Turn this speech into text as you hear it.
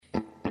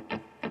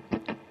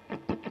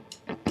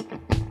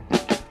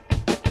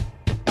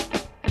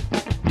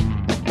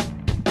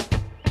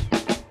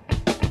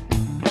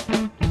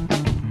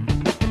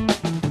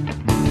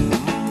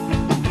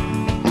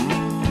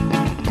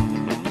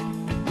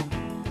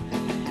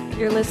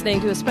You're listening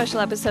to a special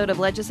episode of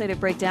Legislative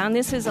Breakdown.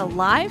 This is a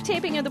live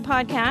taping of the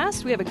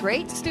podcast. We have a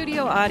great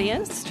studio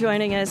audience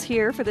joining us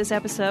here for this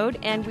episode,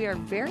 and we are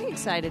very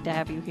excited to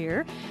have you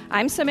here.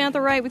 I'm Samantha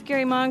Wright with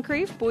Gary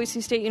Moncrief, Boise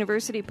State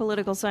University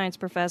political science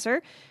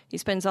professor. He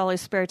spends all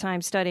his spare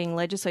time studying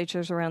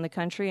legislatures around the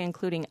country,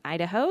 including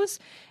Idaho's.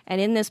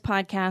 And in this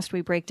podcast, we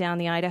break down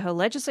the Idaho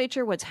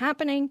Legislature, what's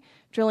happening,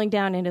 drilling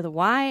down into the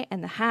why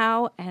and the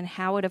how and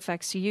how it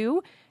affects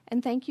you.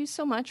 And thank you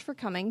so much for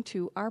coming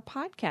to our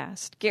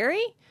podcast.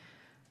 Gary,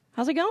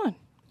 how's it going?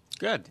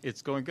 Good.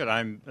 It's going good.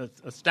 I'm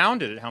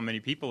astounded at how many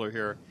people are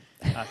here.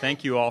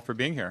 Thank you all for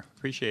being here.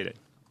 Appreciate it.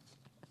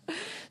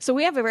 So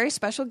we have a very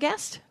special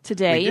guest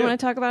today. You want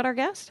to talk about our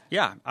guest?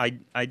 Yeah,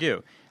 I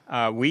do.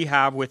 We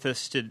have with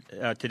us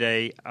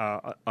today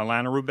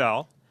Alana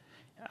Rubel,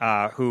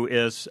 who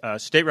is a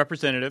state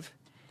representative.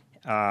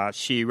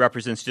 She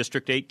represents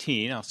District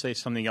 18. I'll say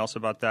something else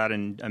about that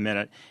in a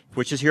minute,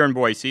 which is here in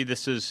Boise.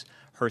 This is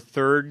her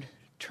third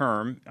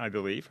term, I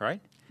believe,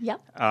 right?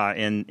 Yep.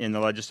 In the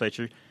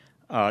legislature.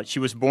 She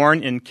was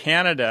born in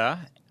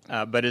Canada,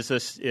 but is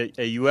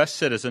a U.S.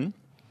 citizen.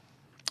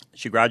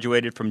 She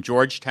graduated from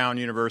Georgetown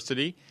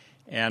University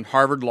and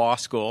Harvard Law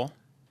School.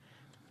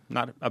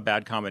 Not a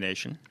bad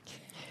combination.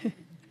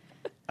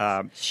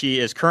 She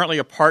is currently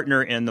a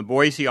partner in the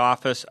Boise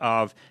office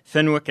of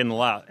Fenwick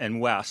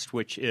and West,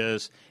 which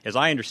is, as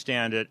I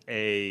understand it,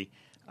 a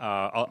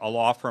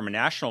law firm, a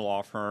national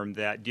law firm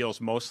that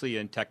deals mostly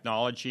in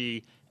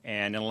technology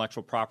and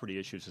intellectual property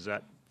issues. Is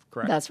that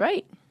correct? That's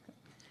right.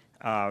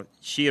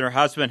 She and her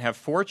husband have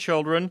 4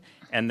 children,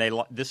 and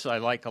this I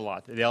like a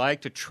lot. They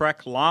like to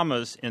trek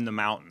llamas in the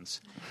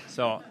mountains.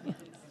 So,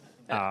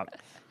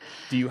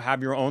 do you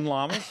have your own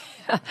llamas?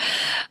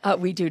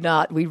 We do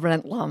not. We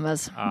rent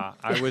llamas.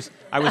 I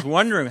was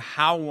wondering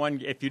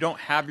if you don't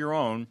have your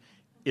own,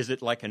 is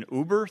it like an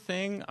Uber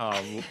thing,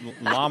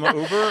 llama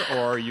Uber,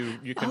 or you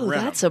can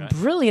rent? Oh, that's a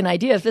brilliant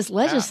idea. If this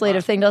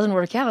legislative thing doesn't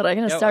work out, I'm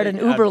going to start an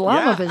Uber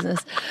llama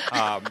business.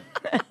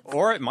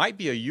 Or it might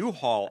be a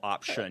U-Haul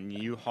option,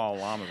 U-Haul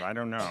llamas. I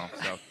don't know.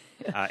 So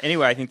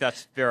anyway, I think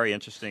that's very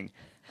interesting.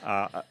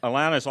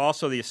 Alana is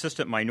also the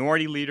assistant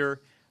minority leader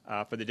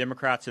for the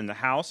Democrats in the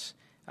House.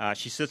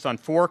 She sits on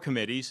 4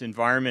 committees: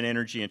 Environment,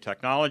 Energy, and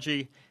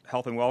Technology,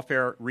 Health and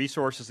Welfare,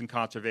 Resources and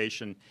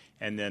Conservation,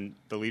 and then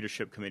the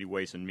Leadership Committee,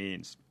 Ways and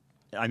Means.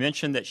 I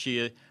mentioned that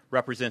she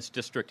represents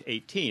District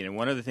 18, and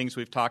one of the things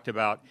we've talked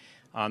about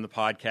on the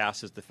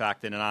podcast is the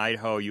fact that in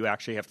Idaho you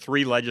actually have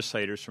 3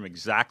 legislators from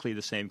exactly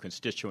the same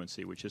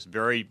constituency, which is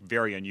very,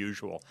 very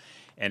unusual.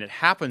 And it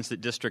happens that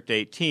District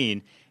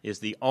 18 is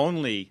the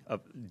only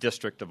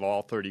district of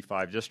all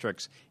 35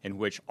 districts in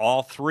which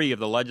all 3 of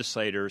the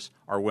legislators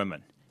are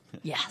women.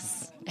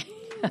 Yes.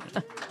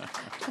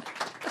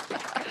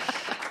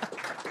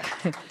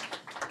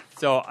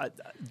 So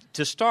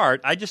to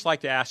start, I'd just like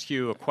to ask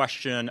you a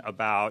question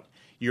about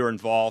your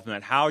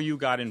involvement, how you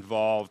got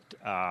involved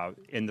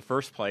in the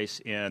first place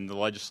in the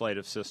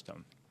legislative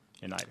system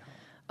in Idaho.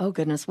 Oh,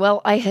 goodness.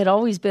 Well, I had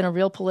always been a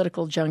real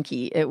political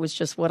junkie. It was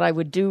just what I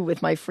would do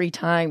with my free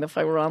time. If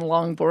I were on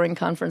long, boring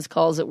conference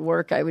calls at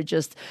work, I would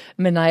just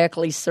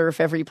maniacally surf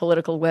every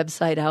political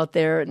website out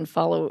there and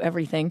follow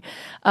everything.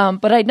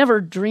 But I'd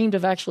never dreamed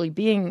of actually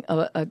being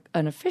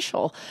an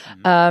official.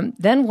 Mm-hmm.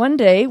 Then one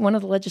day, one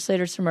of the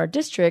legislators from our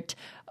district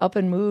up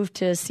and moved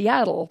to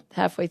Seattle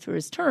halfway through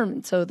his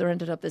term. So there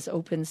ended up this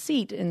open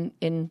seat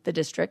in the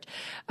district.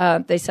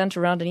 They sent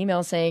around an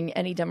email saying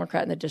any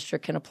Democrat in the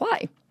district can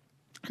apply.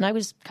 And I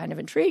was kind of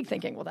intrigued,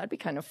 thinking, well, that'd be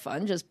kind of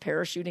fun, just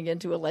parachuting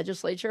into a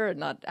legislature and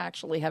not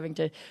actually having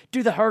to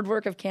do the hard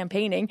work of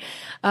campaigning.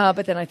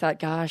 But then I thought,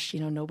 gosh,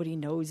 nobody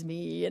knows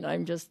me, and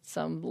I'm just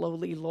some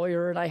lowly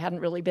lawyer, and I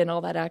hadn't really been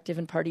all that active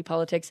in party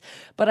politics.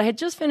 But I had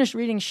just finished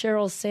reading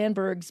Sheryl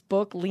Sandberg's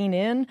book, Lean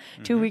In,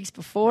 2 weeks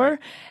before. Right.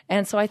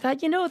 And so I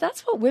thought,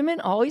 that's what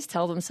women always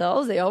tell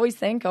themselves. They always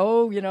think,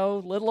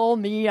 little old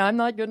me, I'm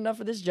not good enough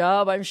for this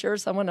job. I'm sure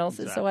someone else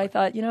is. So I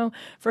thought,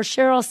 for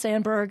Sheryl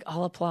Sandberg,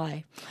 I'll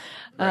apply.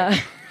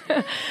 Right.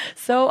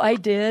 So I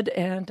did,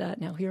 and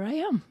now here I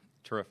am.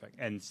 Terrific.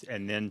 And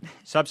then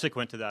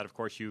subsequent to that, of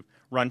course, you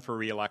run for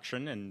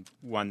re-election and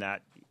won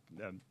that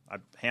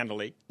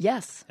handily.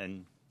 Yes.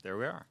 And there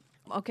we are.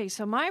 Okay,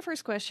 so my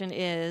first question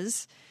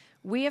is,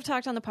 we have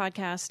talked on the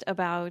podcast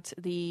about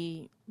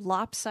the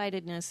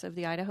lopsidedness of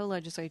the Idaho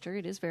legislature.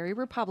 It is very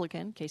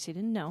Republican, in case you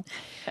didn't know.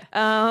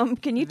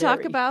 Can you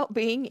talk about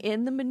being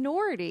in the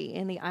minority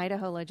in the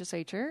Idaho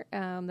legislature?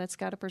 That's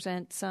got to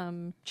present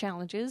some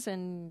challenges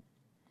and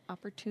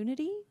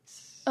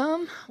opportunities?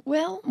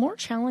 Well, more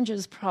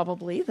challenges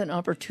probably than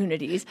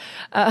opportunities.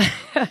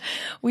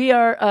 We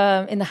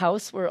are in the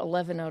House, we're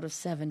 11 out of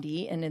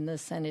 70, and in the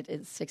Senate,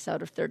 it's 6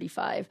 out of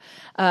 35.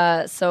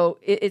 So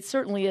it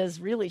certainly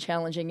is really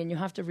challenging, and you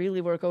have to really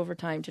work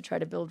overtime to try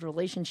to build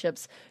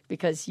relationships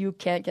because you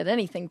can't get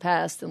anything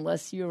passed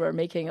unless you are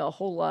making a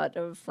whole lot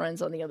of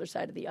friends on the other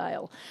side of the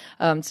aisle.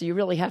 So you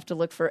really have to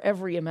look for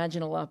every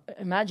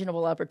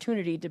imaginable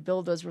opportunity to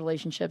build those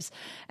relationships.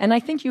 And I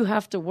think you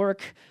have to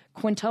work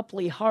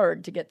quintuply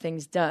hard to get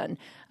things done.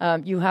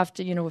 You have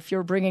to, if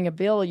you're bringing a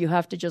bill, you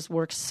have to just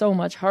work so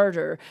much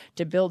harder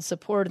to build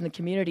support in the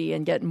community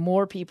and get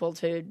more people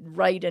to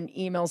write and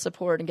email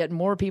support and get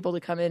more people to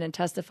come in and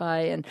testify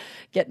and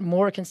get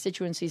more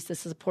constituencies to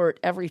support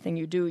everything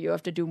you do. You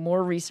have to do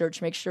more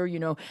research, make sure you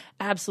know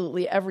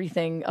absolutely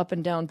everything up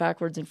and down,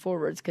 backwards and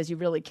forwards, because you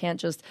really can't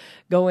just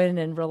go in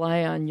and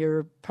rely on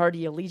your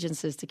party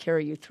allegiances to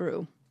carry you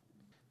through.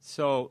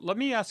 So let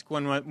me ask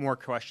one more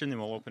question, then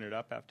we'll open it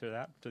up after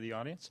that to the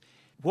audience.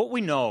 What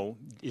we know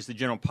is the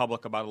general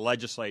public about a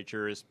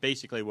legislature is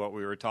basically what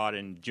we were taught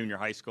in junior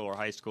high school or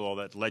high school,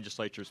 that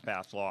legislatures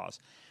pass laws.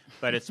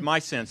 But it's my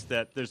sense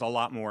that there's a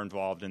lot more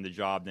involved in the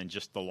job than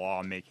just the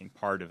law-making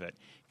part of it.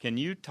 Can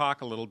you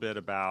talk a little bit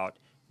about,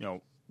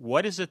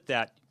 what is it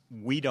that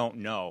we don't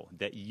know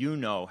that you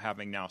know,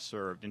 having now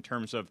served, in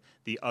terms of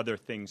the other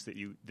things that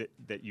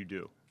you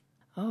do?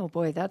 Oh,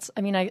 boy,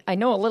 I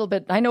know a little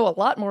bit. I know a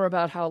lot more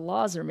about how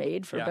laws are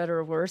made, for better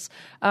or worse.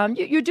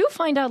 You do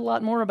find out a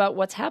lot more about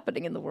what's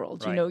happening in the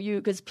world, right.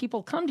 Because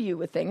people come to you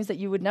with things that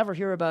you would never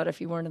hear about if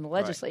you weren't in the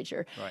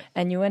legislature. Right.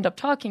 And you end up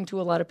talking to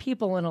a lot of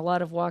people in a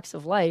lot of walks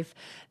of life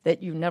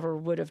that you never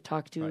would have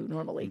talked to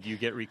normally. And do you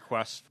get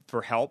requests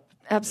for help?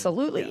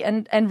 Absolutely.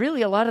 Yeah. And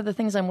really, a lot of the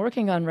things I'm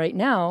working on right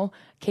now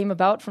came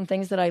about from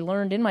things that I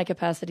learned in my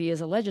capacity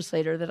as a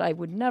legislator that I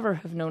would never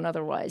have known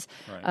otherwise.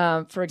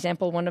 Right. For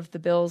example, one of the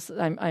bills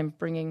I'm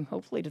bringing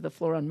hopefully to the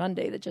floor on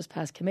Monday that just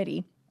passed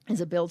committee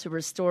is a bill to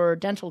restore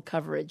dental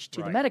coverage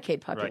to the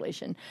Medicaid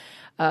population.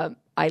 Right.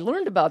 I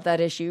learned about that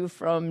issue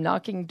from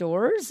knocking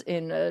doors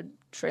in a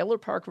trailer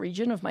park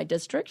region of my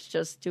district,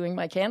 just doing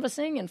my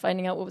canvassing and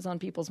finding out what was on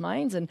people's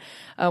minds. And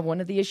one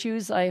of the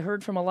issues I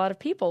heard from a lot of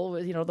people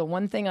was, the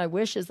one thing I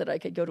wish is that I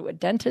could go to a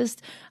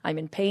dentist. I'm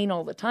in pain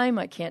all the time.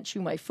 I can't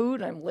chew my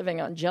food. I'm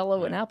living on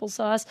Jell-O and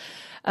applesauce.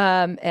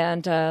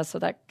 So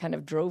that kind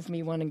of drove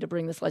me wanting to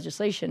bring this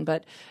legislation.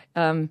 But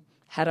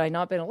had I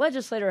not been a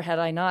legislator, had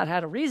I not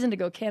had a reason to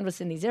go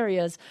canvass in these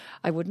areas,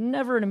 I would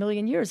never in a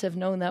million years have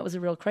known that was a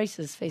real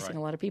crisis facing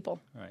a lot of people.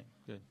 Right.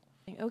 Good.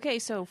 Okay,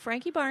 so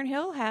Frankie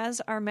Barnhill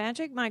has our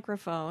magic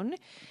microphone,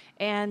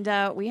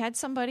 and we had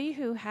somebody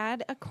who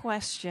had a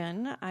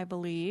question, I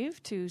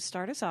believe, to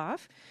start us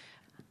off.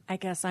 I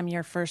guess I'm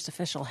your first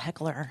official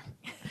heckler.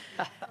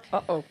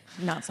 Uh-oh.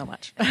 Not so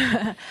much.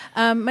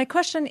 My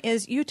question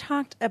is, you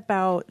talked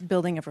about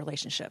building of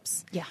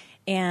relationships. Yeah.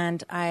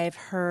 And I've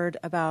heard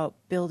about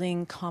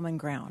building common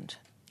ground.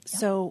 Yeah.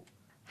 So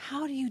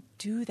how do you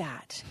do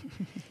that,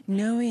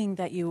 knowing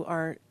that you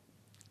are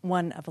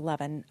one of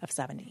 11 of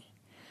 70?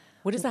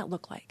 What does that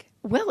look like?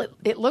 Well,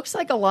 it looks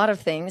like a lot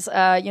of things.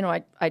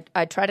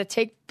 I try to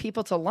take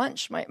people to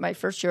lunch. My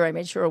first year, I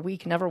made sure a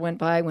week never went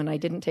by when I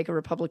didn't take a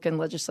Republican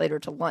legislator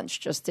to lunch,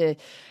 just to,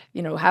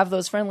 have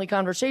those friendly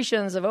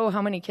conversations of,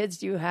 how many kids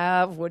do you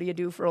have? What do you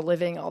do for a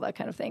living? All that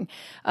kind of thing.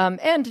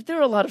 And there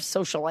are a lot of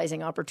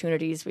socializing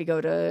opportunities. We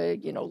go to,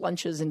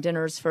 lunches and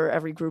dinners for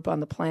every group on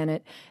the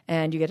planet,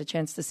 and you get a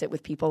chance to sit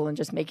with people and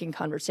just making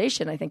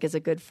conversation, I think, is a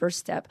good first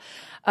step.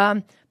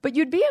 But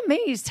you'd be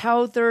amazed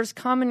how there's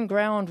common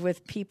ground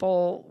with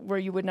people where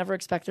you would never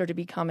expect there to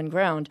be common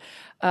ground.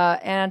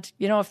 And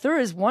if there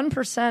is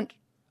 1%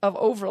 of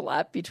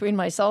overlap between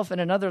myself and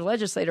another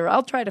legislator,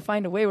 I'll try to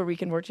find a way where we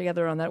can work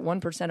together on that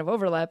 1% of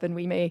overlap, and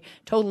we may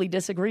totally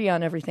disagree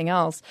on everything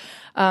else.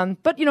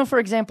 But for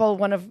example,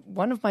 one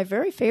of my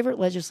very favorite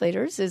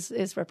legislators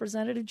is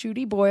Representative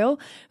Judy Boyle,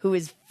 who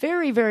is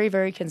very, very,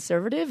 very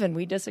conservative, and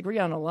we disagree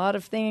on a lot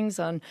of things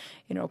on,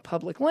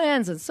 public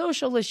lands and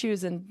social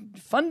issues and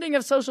funding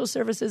of social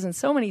services and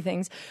so many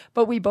things.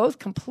 But we both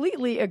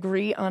completely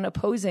agree on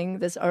opposing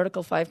this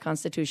Article 5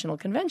 Constitutional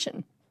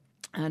Convention.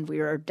 And we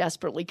are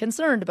desperately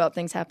concerned about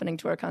things happening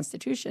to our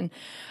Constitution.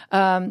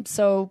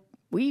 So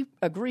we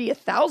agree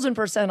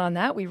 1,000% on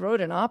that. We wrote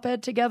an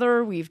op-ed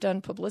together. We've done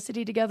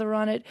publicity together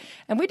on it.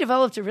 And we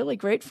developed a really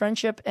great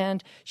friendship.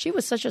 And she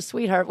was such a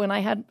sweetheart. When I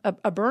had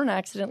a burn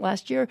accident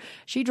last year,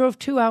 she drove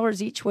 2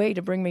 hours each way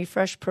to bring me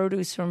fresh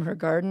produce from her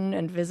garden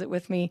and visit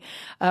with me.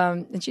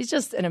 And she's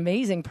just an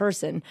amazing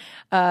person.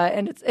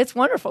 And it's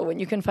wonderful when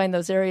you can find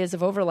those areas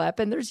of overlap.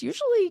 And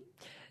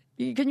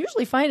you can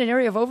usually find an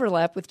area of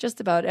overlap with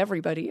just about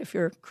everybody if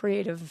you're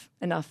creative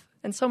enough.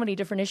 And so many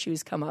different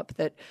issues come up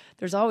that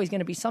there's always going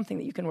to be something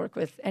that you can work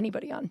with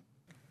anybody on.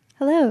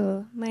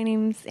 Hello, my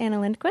name's Anna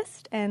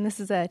Lindquist, and this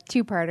is a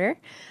two-parter.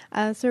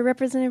 So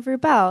Representative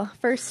Rubel,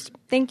 first,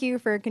 thank you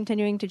for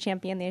continuing to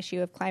champion the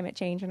issue of climate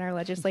change in our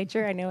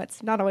legislature. I know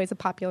it's not always a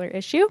popular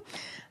issue.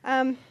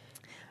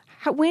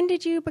 When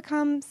did you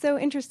become so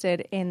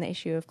interested in the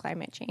issue of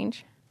climate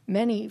change?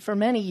 For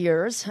many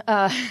years,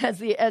 as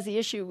the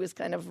issue was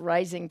kind of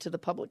rising to the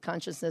public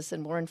consciousness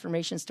and more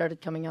information started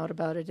coming out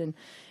about it, and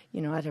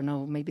I don't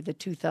know, maybe the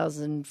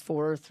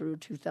 2004 through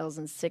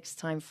 2006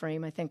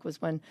 timeframe, I think,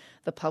 was when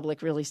the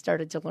public really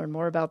started to learn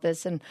more about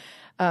this, and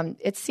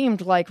it seemed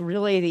like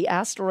really the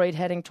asteroid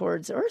heading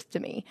towards Earth to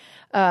me,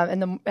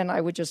 and I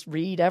would just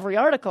read every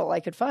article I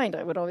could find.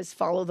 I would always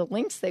follow the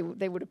links; they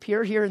would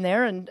appear here and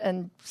there,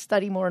 and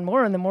study more and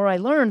more. And the more I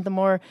learned, the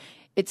more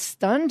it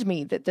stunned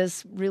me that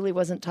this really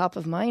wasn't top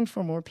of mind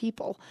for more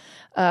people,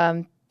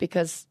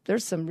 because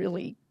there's some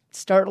really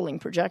startling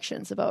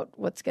projections about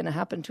what's going to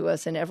happen to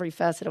us in every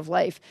facet of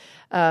life.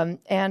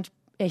 And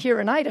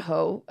here in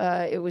Idaho,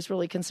 it was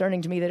really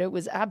concerning to me that it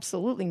was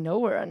absolutely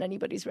nowhere on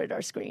anybody's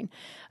radar screen.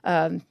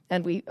 And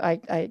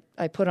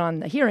I put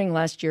on a hearing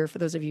last year. For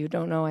those of you who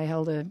don't know, I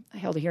held a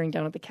hearing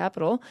down at the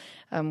Capitol,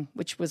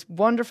 which was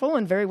wonderful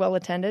and very well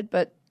attended.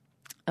 But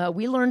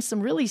we learned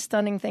some really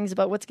stunning things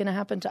about what's going to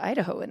happen to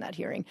Idaho in that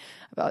hearing,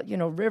 about,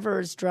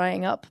 rivers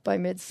drying up by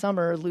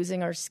midsummer,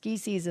 losing our ski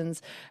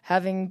seasons,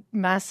 having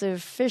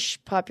massive fish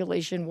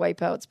population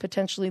wipeouts,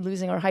 potentially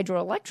losing our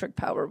hydroelectric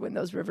power when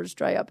those rivers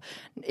dry up,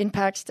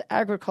 impacts to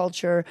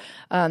agriculture,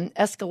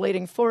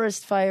 escalating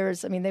forest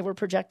fires. I mean, they were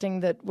projecting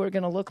that we're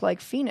going to look like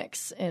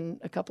Phoenix in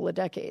a couple of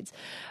decades.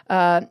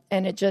 An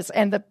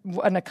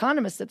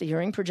economist at the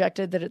hearing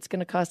projected that it's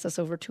going to cost us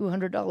over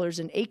 $200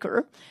 an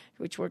acre,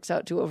 which works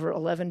out to over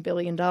 $11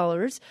 billion.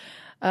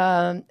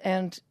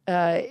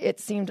 It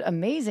seemed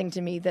amazing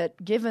to me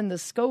that given the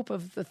scope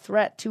of the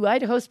threat to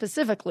Idaho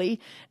specifically,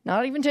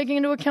 not even taking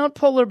into account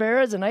polar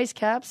bears and ice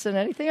caps and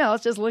anything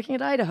else, just looking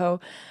at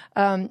Idaho,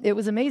 it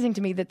was amazing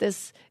to me that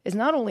this is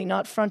not only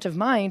not front of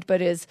mind,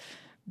 but is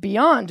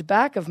beyond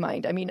back of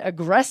mind. I mean,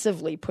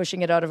 aggressively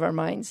pushing it out of our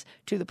minds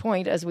to the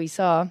point, as we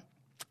saw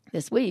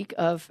this week,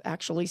 of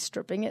actually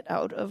stripping it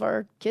out of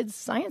our kids'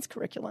 science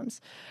curriculums.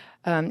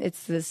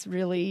 It's this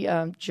really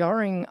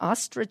jarring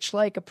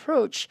ostrich-like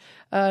approach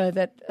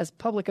that, as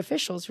public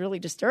officials, really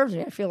disturbs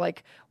me. I feel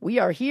like we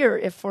are here,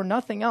 if for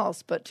nothing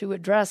else, but to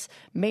address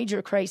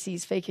major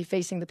crises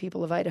facing the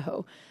people of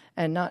Idaho,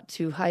 and not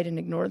to hide and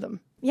ignore them.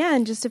 Yeah,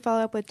 and just to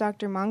follow up with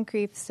Dr.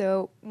 Moncrief,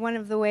 so one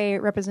of the way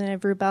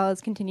Representative Rubel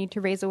has continued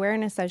to raise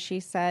awareness, as she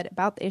said,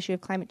 about the issue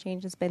of climate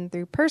change has been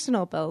through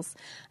personal bills.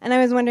 And I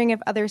was wondering if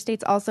other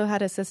states also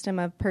had a system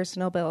of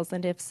personal bills,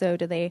 and if so,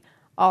 do they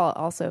all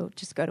also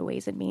just go to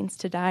Ways and Means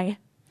to die?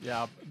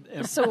 Yeah.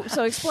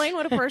 So explain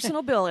what a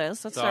personal bill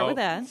is. Let's start with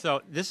that.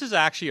 So this is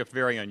actually a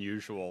very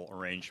unusual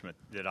arrangement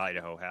that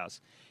Idaho has.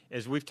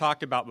 As we've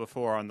talked about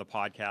before on the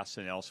podcast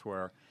and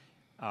elsewhere,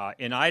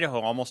 in Idaho,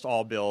 almost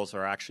all bills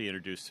are actually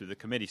introduced through the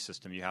committee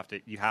system. You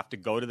have to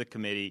go to the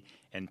committee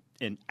and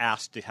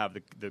ask to have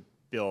the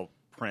bill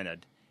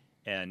printed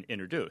and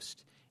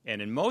introduced.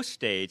 And in most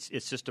states,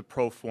 it's just a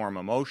pro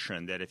forma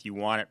motion that if you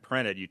want it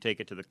printed, you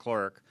take it to the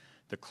clerk.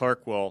 The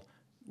clerk will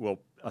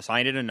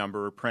assign it a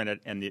number, print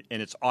it, and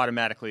it's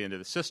automatically into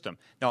the system.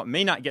 Now, it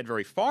may not get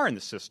very far in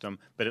the system,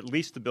 but at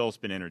least the bill's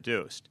been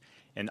introduced.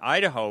 And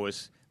Idaho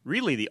is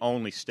really the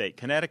only state.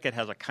 Connecticut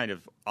has a kind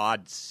of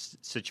odd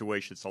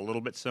situation. It's a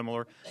little bit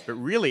similar. But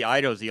really,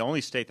 Idaho is the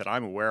only state that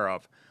I'm aware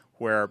of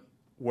where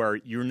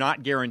you're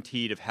not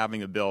guaranteed of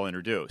having a bill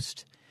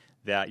introduced,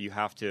 that you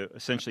have to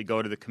essentially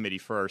go to the committee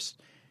first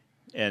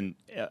and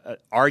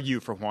argue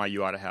for why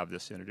you ought to have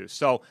this introduced.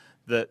 So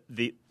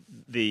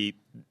the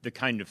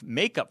kind of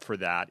makeup for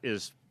that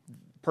is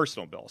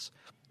personal bills,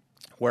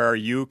 where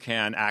you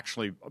can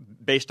actually,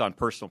 based on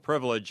personal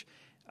privilege,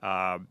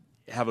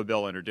 have a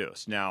bill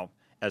introduced. Now,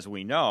 as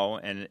we know,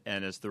 and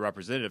as the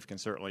representative can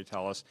certainly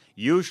tell us,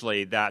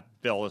 usually that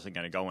bill isn't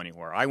going to go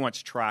anywhere. I once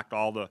tracked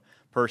all the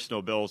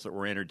personal bills that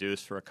were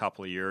introduced for a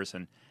couple of years,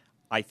 and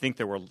I think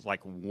there were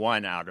like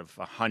 1 out of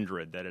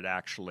 100 that had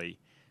actually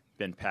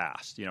been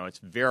passed. It's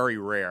very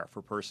rare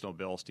for personal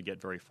bills to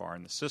get very far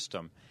in the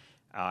system.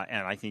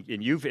 And I think,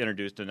 and you've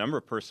introduced a number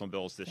of personal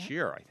bills this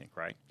year, I think,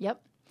 right?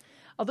 Yep.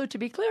 Although, to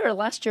be clear,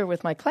 last year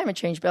with my climate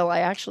change bill, I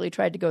actually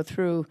tried to go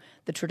through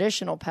the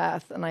traditional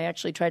path, and I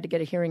actually tried to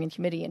get a hearing in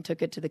committee and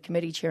took it to the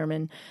committee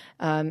chairman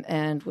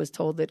and was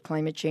told that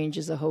climate change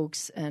is a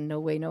hoax and no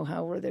way, no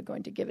how were they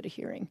going to give it a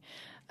hearing.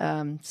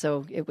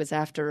 So it was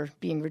after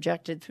being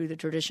rejected through the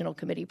traditional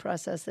committee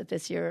process that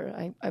this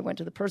year I went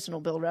to the personal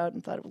bill route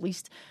and thought, at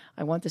least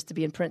I want this to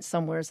be in print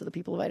somewhere so the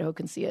people of Idaho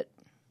can see it.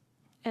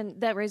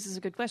 And that raises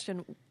a good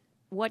question.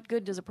 What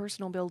good does a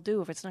personal bill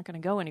do if it's not going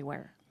to go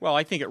anywhere? Well,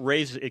 I think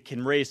it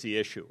can raise the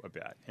issue a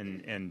bit,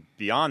 and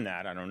beyond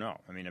that, I don't know.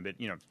 I mean,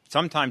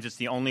 sometimes it's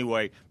the only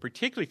way,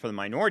 particularly for the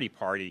minority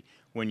party,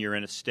 when you're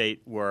in a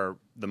state where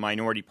the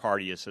minority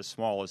party is as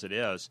small as it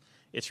is.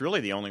 It's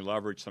really the only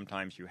leverage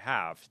sometimes you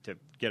have to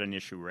get an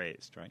issue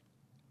raised, right?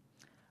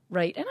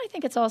 Right, and I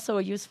think it's also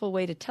a useful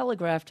way to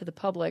telegraph to the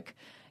public.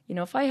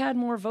 If I had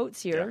more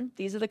votes here,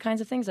 these are the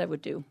kinds of things I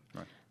would do,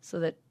 right, so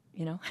that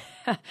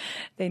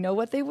they know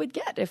what they would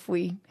get if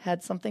we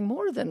had something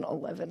more than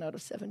 11 out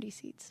of 70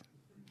 seats.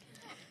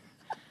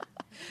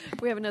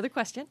 We have another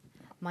question.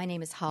 My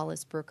name is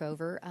Hollis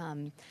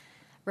Brookover.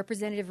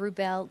 Representative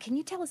Rubel, can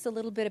you tell us a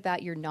little bit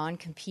about your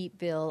non-compete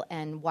bill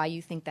and why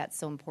you think that's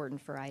so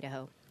important for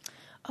Idaho?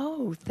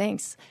 Oh,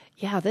 thanks.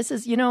 Yeah, this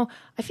is,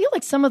 I feel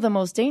like some of the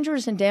most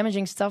dangerous and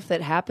damaging stuff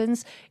that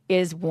happens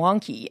is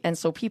wonky, and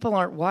so people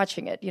aren't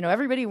watching it.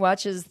 Everybody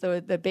watches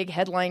the big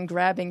headline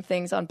grabbing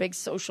things on big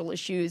social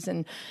issues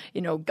and,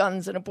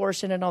 guns and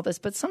abortion and all this,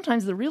 but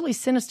sometimes the really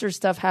sinister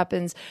stuff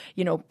happens,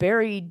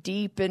 buried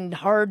deep in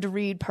hard to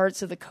read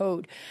parts of the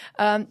code.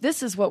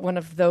 This is what one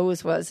of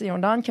those was.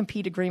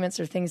 Non-compete agreements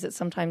are things that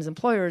sometimes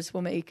employers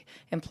will make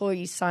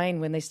employees sign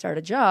when they start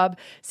a job,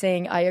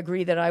 saying, I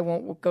agree that I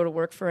won't go to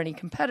work for any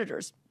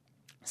competitors.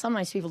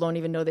 Sometimes people don't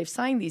even know they've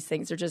signed these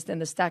things. They're just in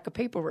the stack of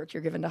paperwork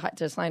you're given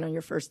to sign on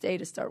your first day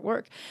to start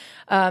work.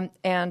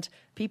 And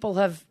people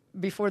have,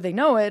 before they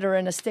know it, are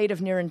in a state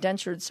of near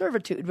indentured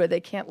servitude where they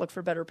can't look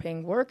for better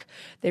paying work.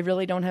 They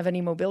really don't have any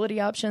mobility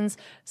options.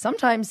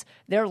 Sometimes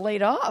they're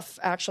laid off,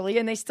 actually,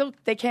 and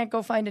they can't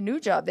go find a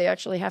new job. They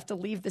actually have to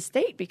leave the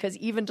state because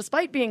even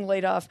despite being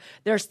laid off,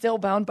 they're still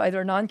bound by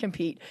their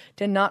non-compete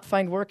to not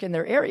find work in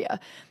their area.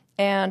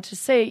 And to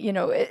say,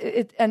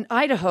 and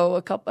Idaho,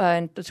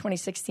 in the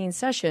 2016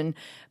 session,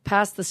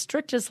 passed the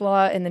strictest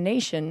law in the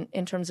nation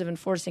in terms of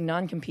enforcing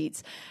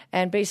non-competes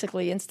and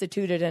basically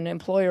instituted an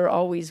employer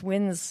always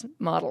wins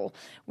model,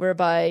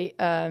 whereby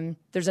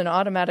there's an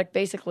automatic,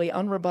 basically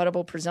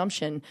unrebuttable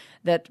presumption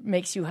that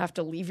makes you have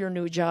to leave your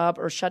new job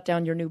or shut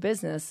down your new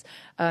business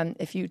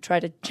if you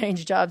try to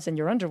change jobs and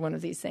you're under one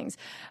of these things.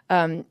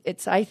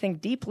 It's, I think,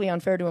 deeply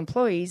unfair to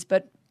employees,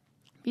 but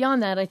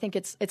beyond that, I think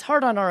it's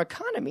hard on our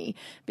economy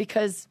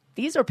because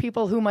these are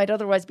people who might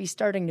otherwise be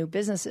starting new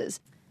businesses.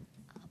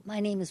 My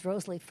name is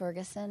Rosalie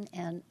Ferguson,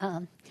 and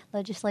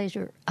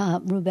Legislator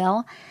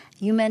Rubel,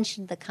 you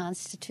mentioned the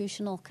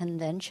Constitutional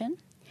Convention,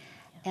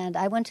 and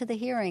I went to the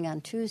hearing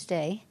on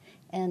Tuesday,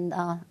 and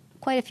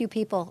quite a few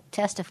people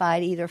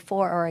testified either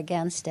for or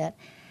against it.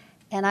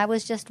 And I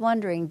was just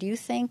wondering, do you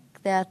think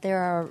that there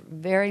are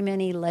very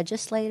many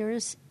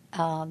legislators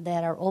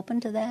that are open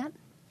to that?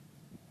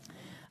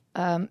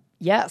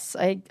 Yes,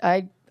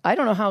 I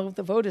don't know how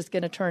the vote is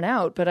going to turn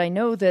out, but I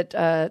know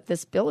that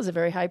this bill is a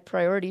very high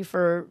priority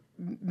for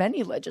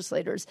many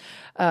legislators.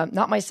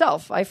 Not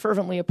myself. I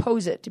fervently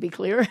oppose it, to be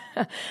clear.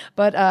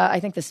 But I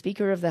think the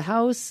Speaker of the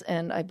House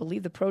and I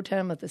believe the Pro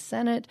Tem of the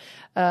Senate,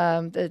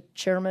 the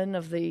Chairman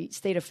of the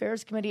State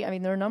Affairs Committee,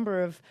 there are a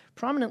number of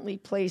prominently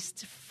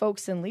placed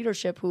folks in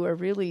leadership who are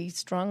really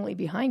strongly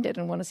behind it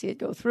and want to see it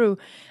go through.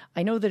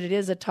 I know that it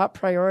is a top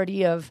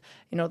priority of,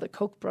 the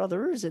Koch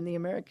brothers and the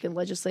American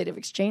Legislative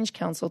Exchange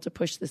Council to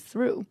push this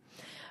through.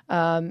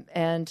 I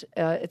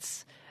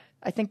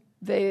think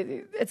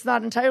it's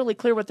not entirely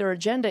clear what their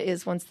agenda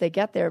is once they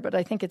get there, but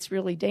I think it's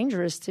really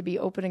dangerous to be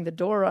opening the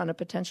door on a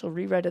potential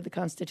rewrite of the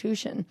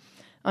Constitution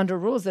under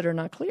rules that are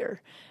not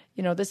clear.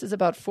 This is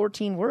about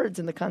 14 words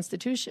in the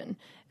Constitution,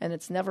 and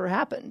it's never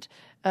happened.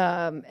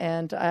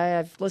 And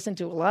I've listened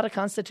to a lot of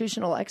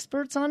constitutional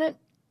experts on it,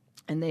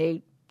 and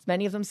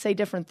many of them say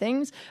different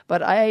things,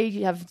 but I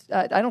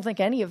don't think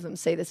any of them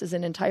say this is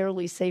an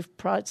entirely safe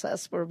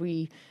process where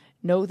we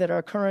know that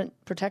our current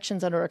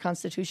protections under our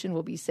Constitution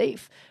will be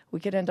safe.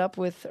 We could end up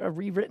with a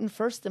rewritten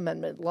First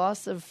Amendment,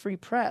 loss of free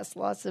press,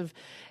 loss of,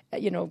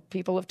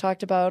 people have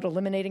talked about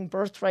eliminating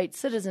birthright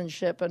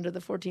citizenship under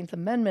the 14th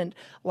Amendment,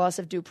 loss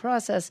of due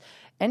process.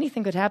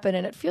 Anything could happen,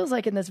 and it feels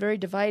like in this very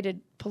divided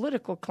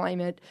political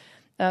climate,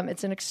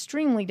 it's an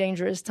extremely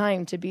dangerous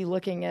time to be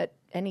looking at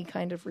any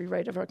kind of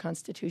rewrite of our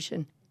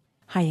Constitution.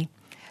 Hi,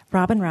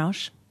 Robin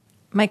Roush.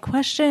 My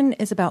question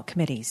is about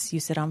committees.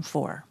 You sit on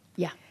 4.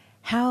 Yeah.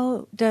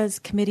 How does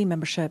committee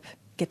membership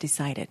get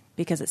decided?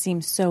 Because it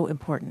seems so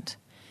important.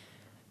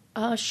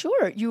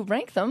 Sure. You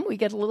rank them. We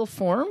get a little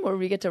form where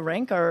we get to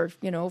rank our,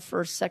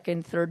 first,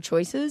 second, third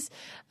choices.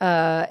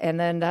 And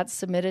then that's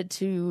submitted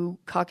to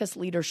caucus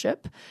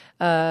leadership.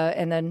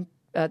 And then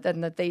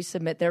that they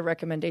submit their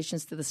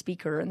recommendations to the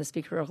Speaker, and the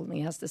Speaker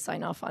only has to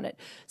sign off on it.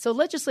 So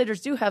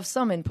legislators do have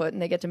some input,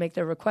 and they get to make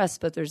their requests,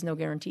 but there's no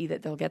guarantee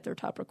that they'll get their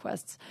top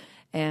requests.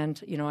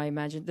 And, I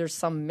imagine there's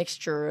some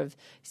mixture of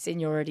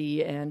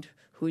seniority and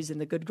who's in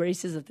the good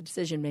graces of the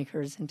decision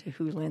makers and to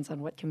who lands on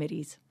what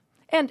committees.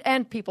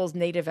 And people's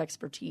native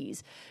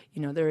expertise.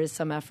 There is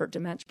some effort to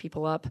match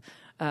people up.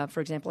 For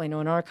example, I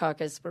know in our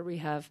caucus where we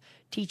have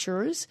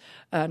teachers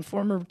and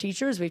former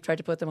teachers, we've tried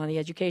to put them on the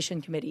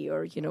education committee.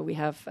 Or, we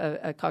have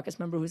a caucus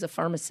member who's a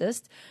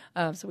pharmacist,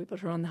 so we put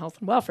her on the health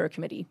and welfare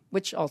committee,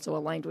 which also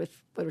aligned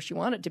with what she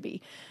wanted to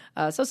be.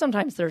 So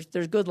sometimes there's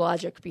good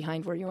logic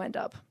behind where you end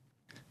up.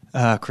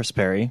 Chris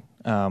Perry,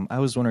 I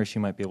was wondering if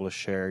you might be able to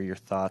share your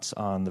thoughts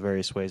on the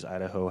various ways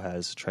Idaho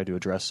has tried to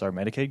address our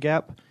Medicaid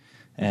gap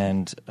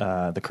and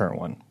the current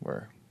one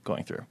we're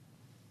going through.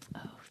 Oh,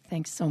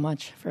 thanks so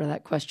much for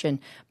that question.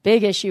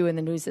 Big issue in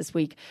the news this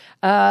week.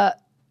 I've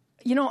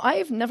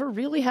never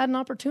really had an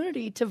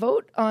opportunity to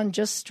vote on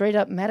just straight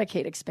up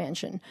Medicaid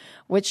expansion,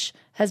 which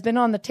has been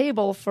on the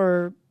table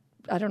for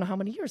I don't know how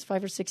many years,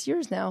 5 or 6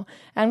 years now.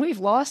 And we've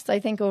lost, I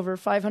think, over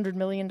 $500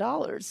 million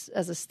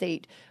as a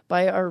state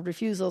by our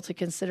refusal to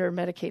consider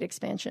Medicaid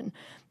expansion.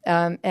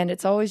 And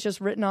it's always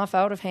just written off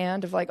out of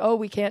hand of like, oh,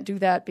 we can't do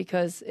that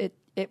because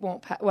it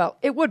won't pass. Well,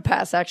 it would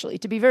pass, actually.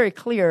 To be very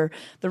clear,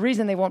 the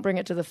reason they won't bring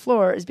it to the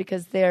floor is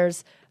because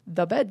there's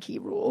the Bedkey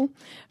rule,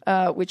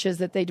 which is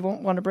that they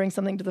won't want to bring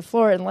something to the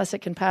floor unless it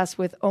can pass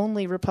with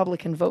only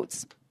Republican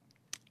votes.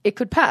 It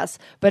could pass,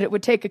 but it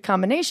would take a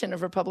combination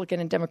of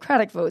Republican and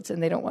Democratic votes,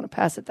 and they don't want to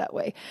pass it that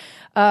way.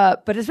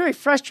 But it's very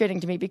frustrating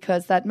to me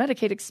because that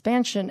Medicaid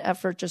expansion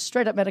effort, just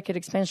straight up Medicaid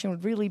expansion,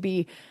 would really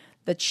be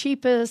the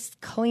cheapest,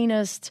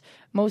 cleanest,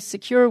 most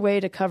secure way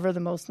to cover the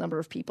most number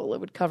of people. It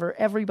would cover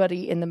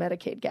everybody in the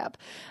Medicaid gap.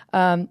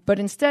 But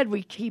instead,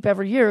 we keep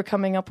every year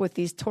coming up with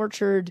these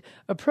tortured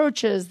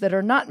approaches that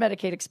are not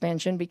Medicaid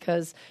expansion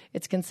because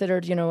it's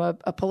considered,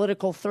 a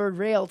political third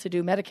rail to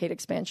do Medicaid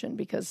expansion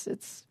because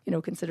it's,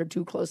 considered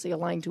too closely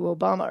aligned to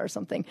Obama or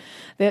something.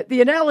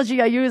 The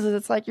analogy I use is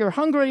it's like you're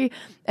hungry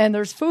and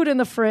there's food in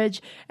the fridge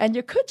and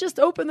you could just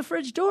open the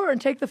fridge door and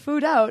take the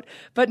food out.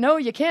 But no,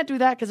 you can't do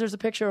that because there's a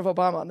picture of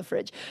Obama on the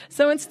fridge.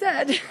 So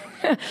instead,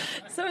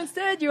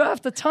 you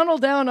have to tunnel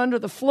down under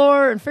the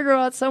floor and figure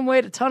out some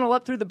way to tunnel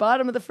up through the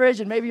bottom of the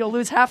fridge, and maybe you'll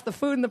lose half the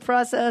food in the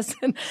process,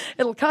 and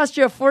it'll cost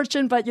you a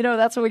fortune, but,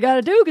 that's what we got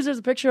to do because there's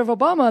a picture of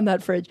Obama on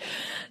that fridge.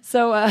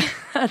 So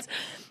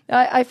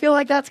I feel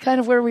like that's kind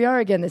of where we are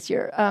again this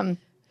year.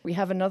 We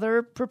have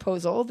another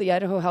proposal, the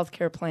Idaho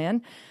Healthcare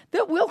Plan,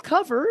 that will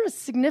cover a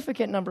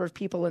significant number of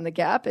people in the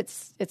gap.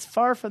 It's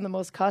far from the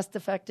most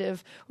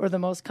cost-effective or the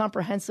most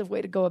comprehensive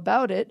way to go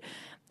about it.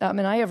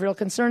 And I have real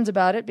concerns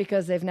about it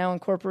because they've now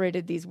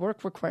incorporated these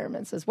work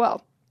requirements as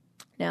well.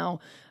 Now,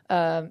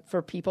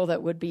 for people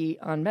that would be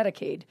on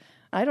Medicaid,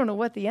 I don't know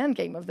what the end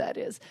game of that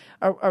is.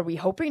 Are we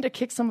hoping to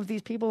kick some of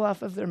these people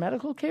off of their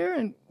medical care?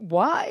 And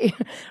why?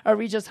 Are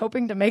we just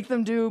hoping to make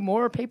them do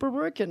more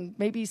paperwork and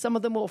maybe some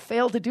of them will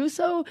fail to do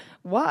so?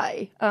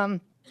 Why?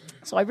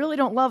 So I really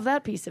don't love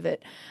that piece of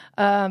it.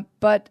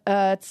 But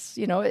it's,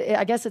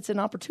 I guess it's an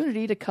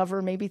opportunity to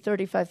cover maybe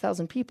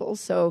 35,000 people.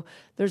 So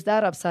there's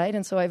that upside.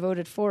 And so I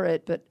voted for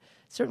it. But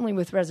certainly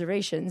with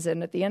reservations.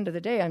 And at the end of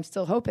the day, I'm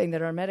still hoping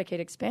that our Medicaid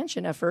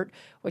expansion effort,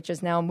 which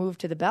has now moved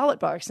to the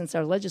ballot box since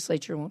our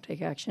legislature won't take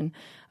action,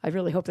 I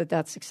really hope that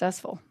that's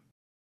successful.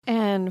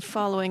 And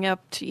following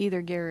up to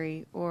either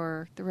Gary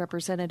or the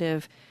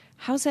representative,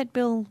 how's that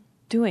bill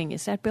doing?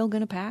 Is that bill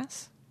going to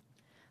pass?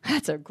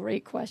 That's a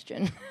great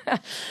question.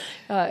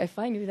 If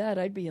I knew that,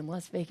 I'd be in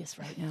Las Vegas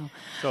right now.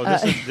 So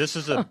this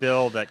is a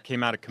bill that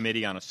came out of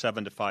committee on a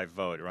 7-5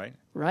 vote, right?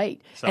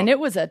 Right. So, and it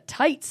was a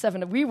tight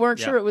 7. We weren't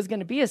sure it was going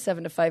to be a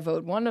 7-5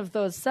 vote. One of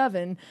those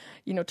 7,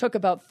 took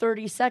about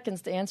 30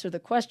 seconds to answer the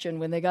question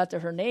when they got to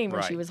her name,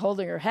 and she was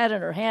holding her head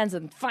in her hands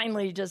and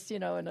finally just,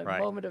 in a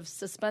moment of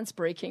suspense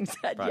breaking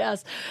said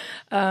yes.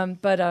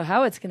 But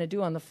how it's going to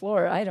do on the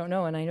floor, I don't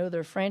know. And I know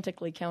they're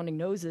frantically counting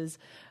noses,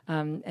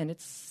 and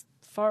it's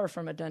far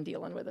from a done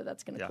deal on whether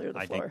that's going to clear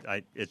the floor. I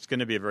think it's going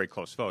to be a very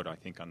close vote, I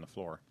think, on the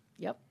floor.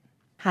 Yep.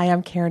 Hi,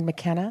 I'm Karen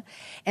McKenna,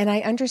 and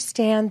I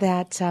understand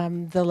that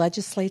the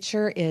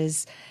legislature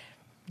is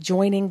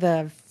joining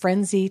the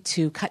frenzy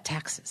to cut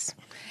taxes.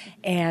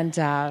 And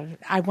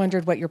I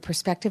wondered what your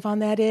perspective on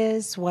that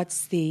is.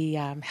 What's the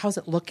how's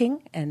it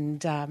looking,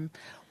 and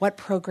what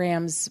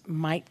programs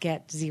might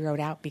get zeroed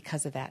out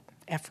because of that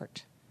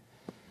effort?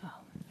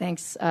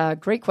 Thanks.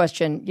 Great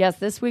question. Yes,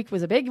 this week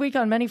was a big week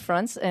on many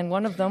fronts, and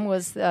one of them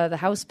was the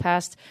House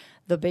passed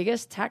the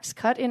biggest tax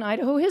cut in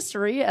Idaho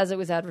history, as it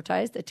was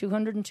advertised, a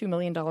 $202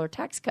 million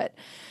tax cut.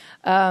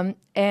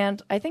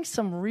 And I think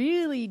some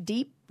really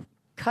deep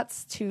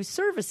cuts to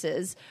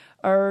services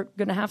are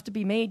going to have to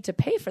be made to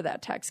pay for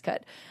that tax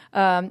cut.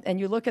 And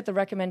you look at the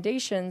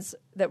recommendations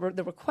that were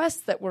the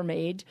requests that were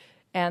made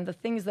and the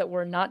things that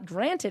were not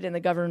granted in the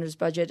governor's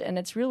budget, and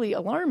it's really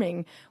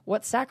alarming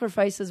what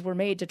sacrifices were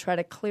made to try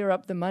to clear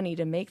up the money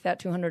to make that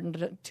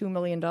 $202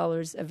 million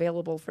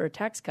available for a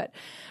tax cut.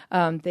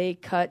 They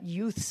cut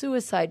youth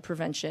suicide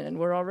prevention, and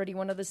we're already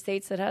one of the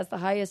states that has the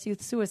highest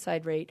youth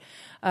suicide rate.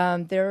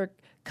 They're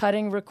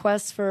cutting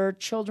requests for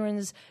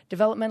children's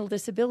developmental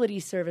disability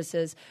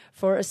services,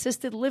 for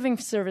assisted living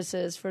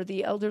services for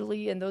the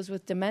elderly and those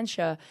with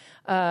dementia,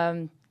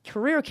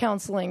 career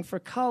counseling for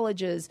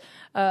colleges,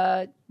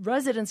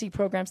 residency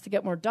programs to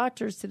get more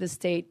doctors to the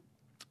state.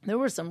 There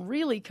were some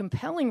really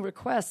compelling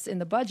requests in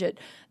the budget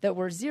that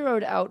were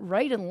zeroed out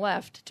right and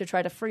left to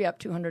try to free up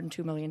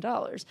 $202 million.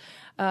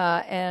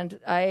 And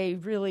I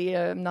really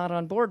am not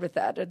on board with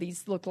that.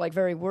 These look like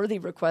very worthy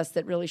requests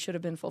that really should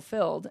have been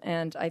fulfilled.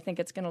 And I think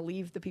it's going to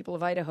leave the people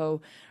of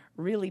Idaho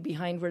really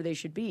behind where they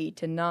should be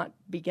to not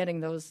be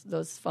getting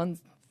those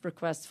funds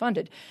requests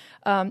funded.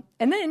 And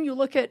then you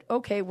look at,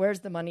 okay, where's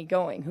the money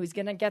going? Who's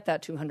going to get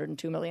that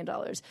 $202 million?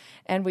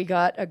 And we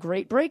got a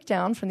great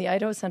breakdown from the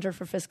Idaho Center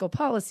for Fiscal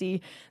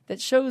Policy that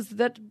shows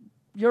that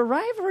your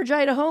average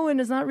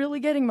Idahoan is not really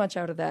getting much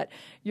out of that.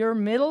 Your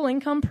middle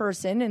income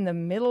person in the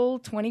middle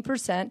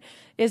 20%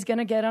 is going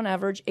to get on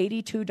average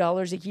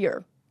 $82 a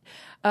year.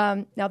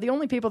 Now, the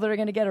only people that are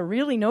going to get a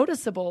really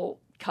noticeable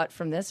cut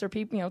from this are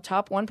people,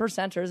 top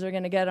 1%ers are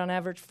going to get on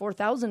average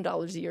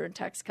 $4,000 a year in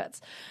tax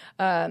cuts.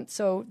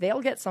 So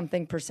they'll get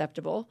something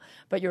perceptible,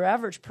 but your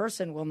average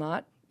person will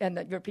not. and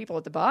that your people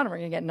at the bottom are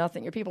going to get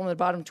nothing. Your people in the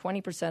bottom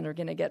 20% are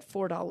going to get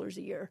 $4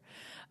 a year.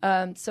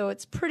 So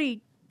it's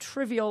pretty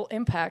trivial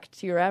impact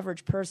to your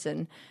average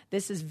person.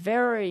 This is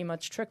very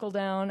much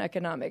trickle-down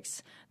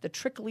economics, the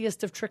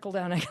trickliest of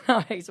trickle-down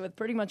economics, with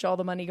pretty much all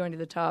the money going to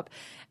the top,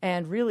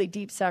 and really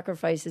deep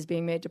sacrifices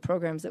being made to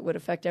programs that would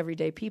affect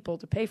everyday people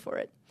to pay for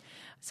it.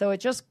 So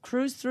it just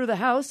cruised through the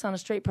House on a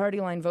straight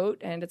party line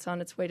vote, and it's on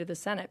its way to the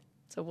Senate.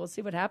 So we'll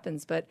see what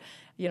happens. But,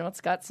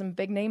 it's got some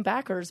big-name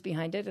backers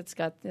behind it. It's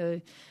got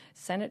the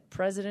Senate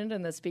president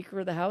and the Speaker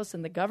of the House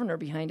and the governor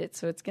behind it,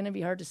 so it's going to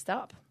be hard to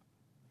stop.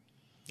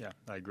 Yeah,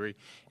 I agree.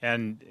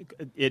 And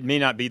it may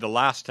not be the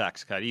last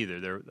tax cut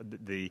either.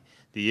 The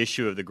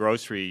issue of the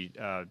grocery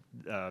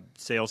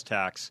sales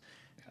tax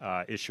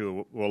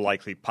issue will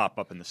likely pop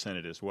up in the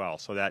Senate as well.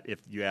 So that if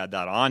you add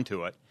that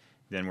onto it,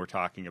 then we're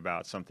talking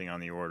about something on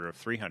the order of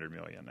 $300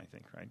 million, I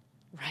think, right?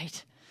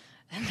 Right.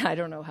 And I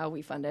don't know how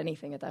we fund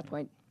anything at that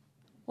point.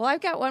 Well,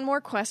 I've got one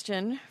more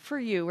question for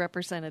you,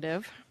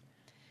 Representative.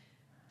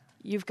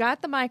 You've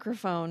got the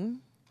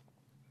microphone.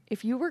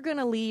 If you were going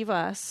to leave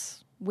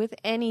us with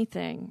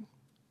anything,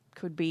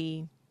 could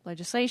be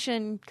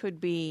legislation, could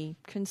be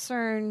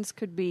concerns,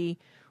 could be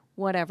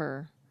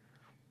whatever,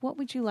 what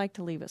would you like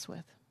to leave us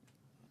with?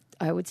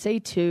 I would say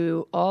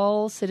to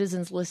all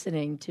citizens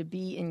listening to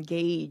be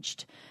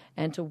engaged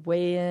and to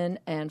weigh in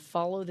and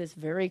follow this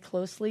very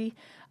closely.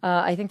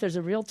 I think there's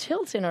a real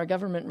tilt in our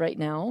government right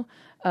now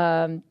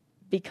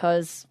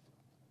because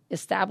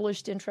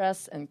established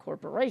interests and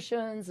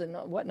corporations and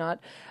whatnot,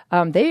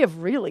 they have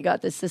really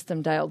got this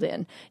system dialed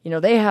in.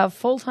 They have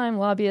full-time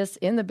lobbyists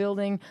in the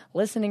building,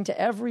 listening to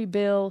every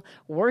bill,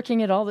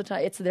 working it all the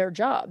time. It's their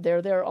job.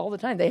 They're there all the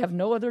time. They have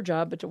no other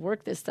job but to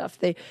work this stuff.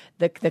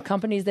 The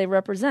companies they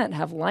represent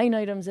have line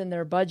items in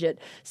their budget,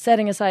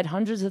 setting aside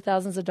hundreds of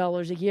thousands of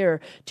dollars a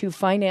year to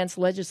finance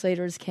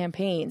legislators'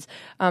 campaigns.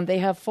 They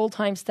have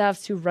full-time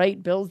staffs to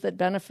write bills that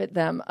benefit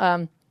them.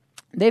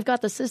 They've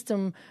got the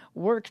system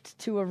worked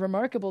to a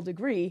remarkable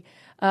degree.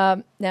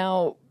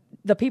 Now,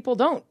 the people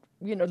don't.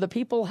 The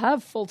people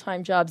have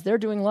full-time jobs. They're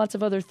doing lots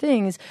of other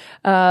things.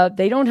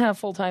 They don't have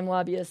full-time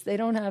lobbyists. They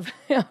don't have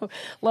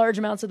large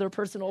amounts of their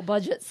personal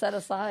budget set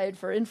aside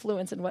for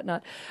influence and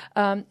whatnot.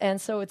 And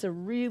so it's a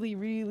really,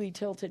 really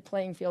tilted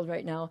playing field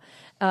right now.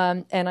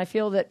 And I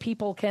feel that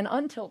people can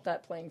untilt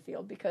that playing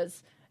field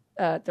because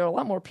there are a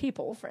lot more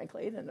people,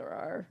 frankly, than there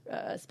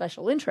are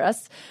special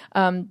interests.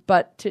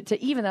 But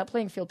to even that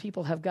playing field,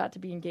 people have got to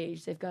be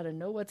engaged. They've got to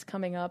know what's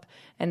coming up,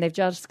 and they've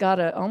just got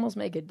to almost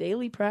make a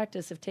daily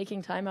practice of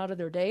taking time out of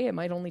their day. It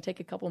might only take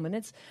a couple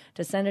minutes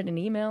to send it an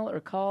email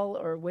or call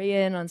or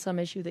weigh in on some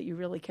issue that you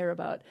really care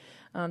about,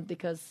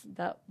 because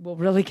that will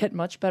really get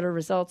much better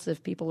results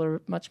if people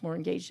are much more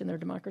engaged in their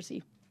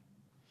democracy.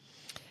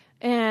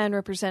 And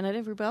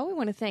Representative Rubel, we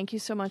want to thank you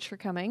so much for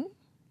coming.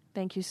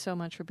 Thank you so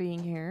much for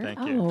being here. Thank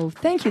you. Oh,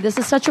 thank you. This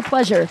is such a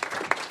pleasure.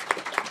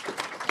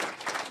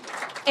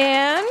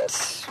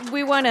 And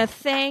we want to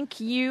thank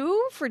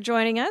you for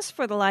joining us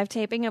for the live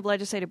taping of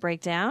Legislative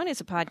Breakdown.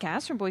 It's a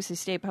podcast from Boise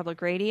State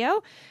Public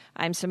Radio.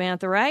 I'm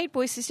Samantha Wright,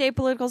 Boise State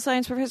Political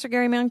Science Professor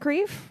Gary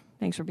Moncrief.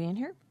 Thanks for being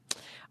here.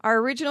 Our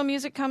original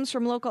music comes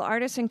from local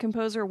artist and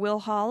composer Will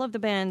Hall of the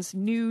bands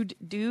Nude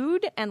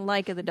Dude and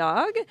Like of the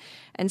Dog.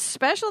 And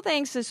special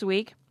thanks this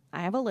week,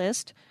 I have a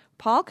list,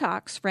 Paul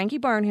Cox, Frankie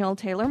Barnhill,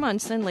 Taylor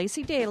Munson,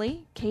 Lacey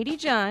Daly, Katie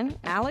John,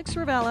 Alex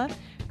Ravella,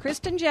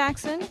 Kristen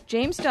Jackson,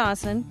 James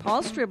Dawson,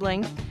 Paul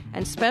Stribling,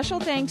 and special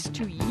thanks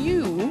to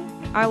you,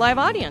 our live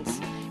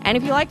audience. And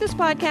if you like this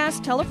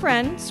podcast, tell a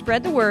friend,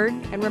 spread the word,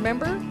 and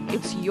remember,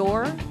 it's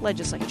your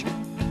legislature.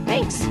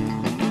 Thanks.